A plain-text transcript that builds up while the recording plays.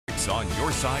on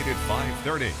your side at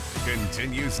 5:30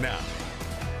 continues now.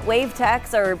 Wave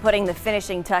techs are putting the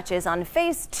finishing touches on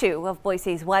phase 2 of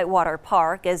Boise's Whitewater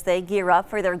Park as they gear up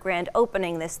for their grand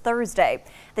opening this Thursday.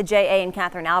 The J.A. and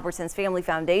Kathryn Albertson Family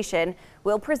Foundation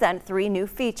will present 3 new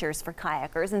features for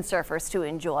kayakers and surfers to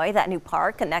enjoy. That new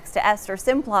park connects to Esther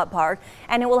Simplot Park,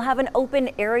 and it will have an open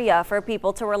area for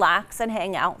people to relax and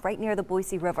hang out right near the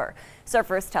Boise River.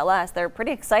 Surfers tell us they're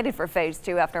pretty excited for phase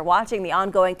 2 after watching the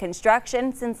ongoing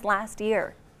construction since last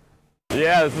year.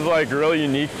 Yeah, this is like a really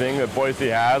unique thing that Boise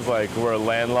has. Like, we're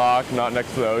landlocked, not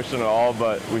next to the ocean at all,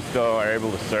 but we still are able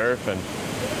to surf and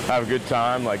have a good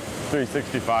time like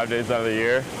 365 days out of the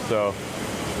year. So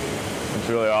it's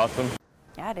really awesome.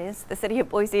 Yeah, it is. The city of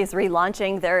Boise is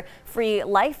relaunching their free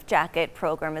life jacket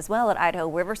program as well at Idaho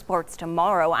River Sports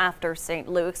tomorrow after St.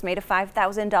 Luke's made a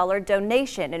 $5,000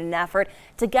 donation in an effort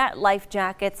to get life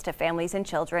jackets to families and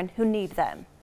children who need them.